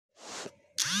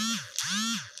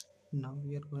Now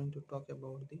we are going to talk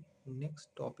about the next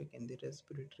topic in the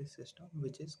respiratory system,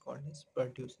 which is called as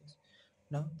pertussis.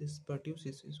 Now this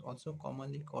pertussis is also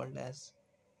commonly called as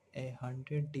a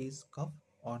 100 days cough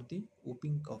or the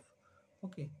whooping cough.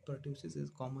 Okay, pertussis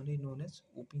is commonly known as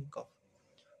whooping cough.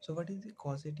 So what is the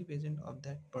causative agent of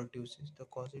that pertussis? The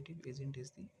causative agent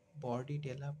is the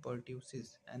Bordetella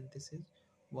pertussis, and this is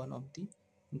one of the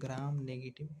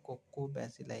gram-negative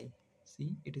coccobacilli.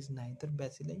 See, it is neither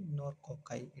bacilli nor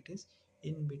cocci. It is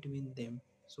in between them.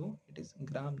 So it is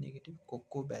gram-negative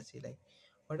coccobacilli.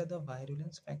 What are the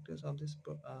virulence factors of this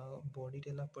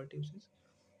Bordetella pertussis?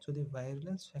 So the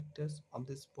virulence factors of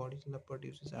this Bordetella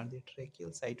pertussis are the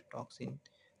tracheal cytotoxin,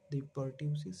 the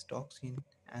pertussis toxin,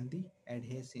 and the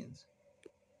adhesins.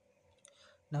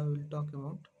 Now we will talk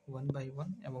about one by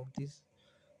one about these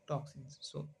toxins.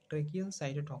 So tracheal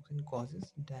cytotoxin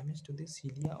causes damage to the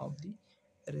cilia of the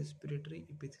respiratory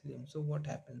epithelium. So what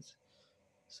happens?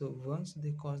 So once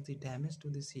they cause the damage to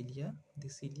the cilia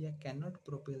cannot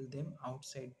propel them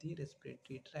outside the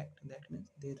respiratory tract. That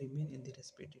means they remain in the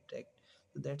respiratory tract.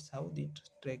 So that's how the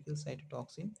tracheal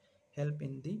cytotoxin help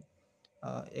in the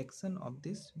action of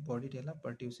this Bordetella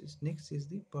pertussis. Next is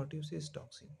the pertussis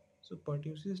toxin. So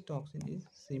pertussis toxin is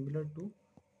similar to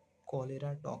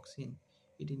cholera toxin.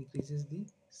 It increases the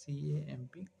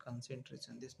CAMP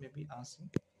concentration. This may be asked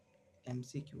in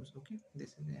MCQs. Okay, this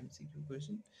is the MCQ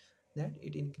question, that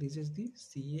it increases the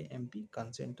CAMP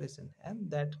concentration and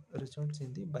that results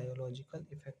in the biological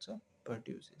effects of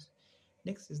pertussis.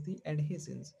 Next is the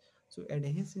adhesins. So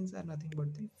adhesins are nothing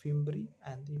but the fimbriae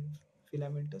and the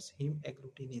filamentous heme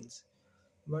agglutinins.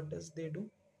 What does they do?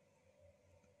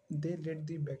 They let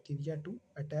the bacteria to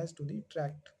attach to the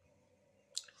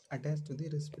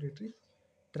respiratory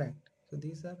tract. So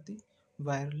these are the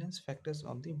virulence factors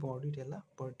of the Bordetella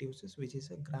pertussis, which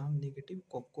is a gram-negative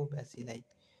coccobacilli.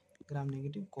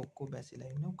 Gram-negative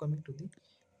coccobacilli. Now coming to the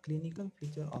clinical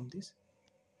feature of this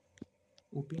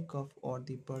whooping cough or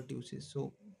the pertussis.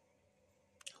 So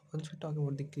once we talk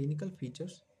about the clinical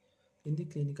features, in the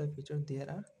clinical feature there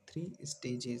are three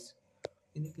stages.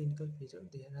 In the clinical feature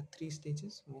there are three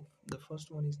stages. The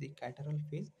first one is the catarrhal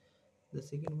phase, the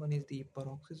second one is the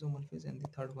paroxysmal phase, and the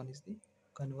third one is the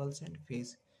convulsant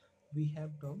phase. We have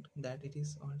talked that it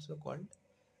is also called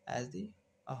as the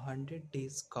 100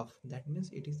 days cough. That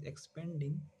means it is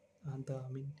expanding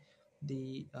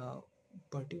the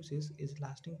pertussis is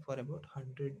lasting for about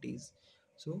 100 days.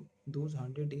 So those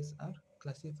 100 days are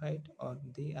classified, or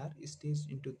they are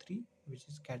staged into three, which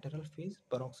is catarrhal phase,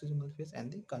 paroxysmal phase,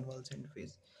 and the convulsant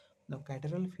phase. Now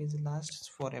catarrhal phase lasts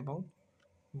for about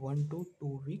 1 to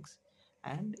 2 weeks,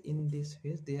 and in this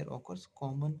phase there occurs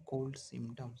common cold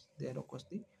symptoms. There occurs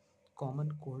the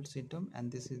common cold symptom,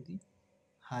 and this is the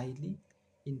highly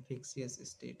infectious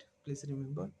state. Please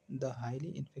remember, the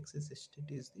highly infectious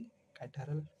state is the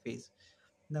catarrhal phase.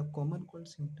 The common cold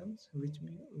symptoms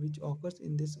which occurs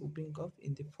in this whooping cough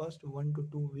in the first 1 to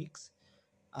 2 weeks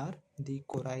are the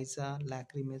coryza,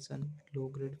 lacrimation,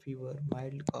 low-grade fever,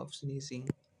 mild cough, sneezing,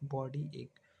 body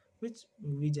ache, which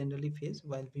we generally face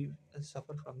while we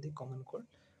suffer from the common cold.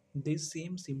 These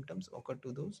same symptoms occur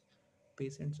to those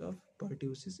patients of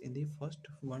pertussis in the first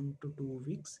 1 to 2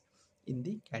 weeks in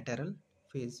the catarrhal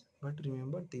phase. But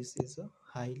remember, this is a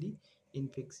highly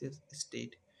infectious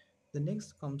state. The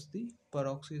next comes the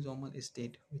paroxysmal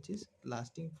state, which is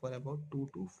lasting for about 2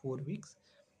 to 4 weeks,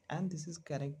 and this is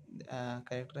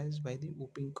characterized by the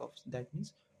whooping coughs. That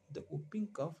means the whooping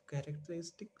cough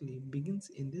characteristically begins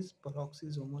in this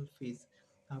paroxysmal phase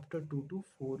after 2 to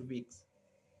 4 weeks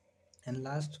and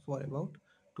lasts for about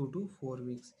 2 to 4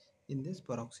 weeks in this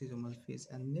paroxysmal phase.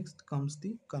 And next comes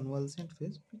the convulsant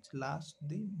phase, which lasts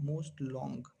the most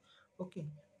long. Okay,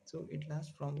 so it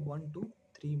lasts from 1 to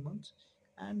 3 months,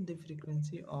 and the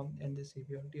frequency of and the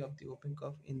severity of the whooping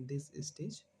cough in this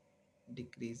stage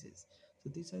decreases.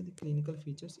 So these are the clinical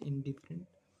features in different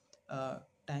uh,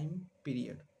 time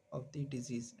period of the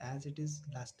disease. As it is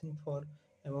lasting for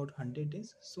about 100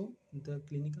 days, so the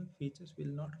clinical features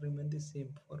will not remain the same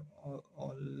for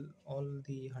all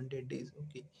the 100 days.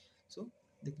 Okay, so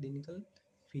the clinical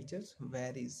features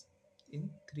varies in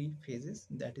three phases,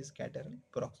 that is catarrhal,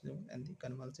 paroxysmal, and the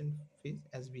convulsant phase,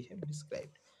 as we have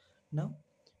described. Now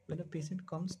when a patient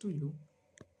comes to you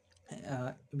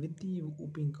with the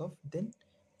whooping cough, then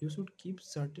you should keep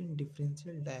certain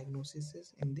differential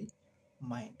diagnoses in the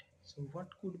mind. So what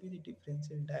could be the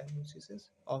differential diagnoses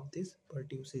of this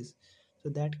pertussis? So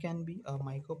that can be a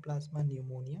mycoplasma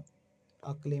pneumonia,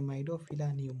 a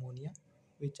chlamydophila pneumonia,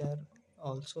 which are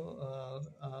also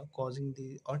causing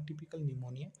the atypical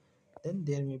pneumonia. Then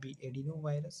there may be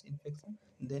adenovirus infection,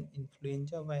 then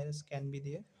influenza virus can be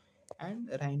there, And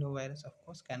rhinovirus, of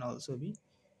course, can also be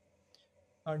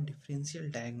a differential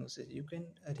diagnosis. You can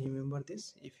remember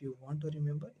this if you want to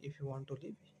remember. If you want to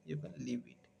leave, you can leave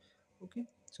it. Okay,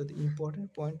 so the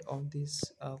important point of this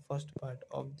first part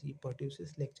of the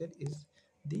pertussis lecture is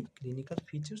the clinical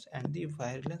features and the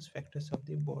virulence factors of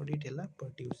the Bordetella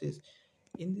pertussis.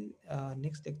 In the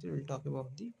next lecture, we'll talk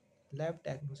about the lab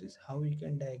diagnosis, how we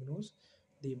can diagnose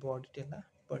the Bordetella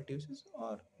pertussis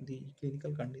or the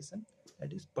clinical condition,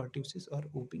 that is pertussis or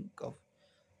whooping cough.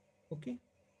 Okay,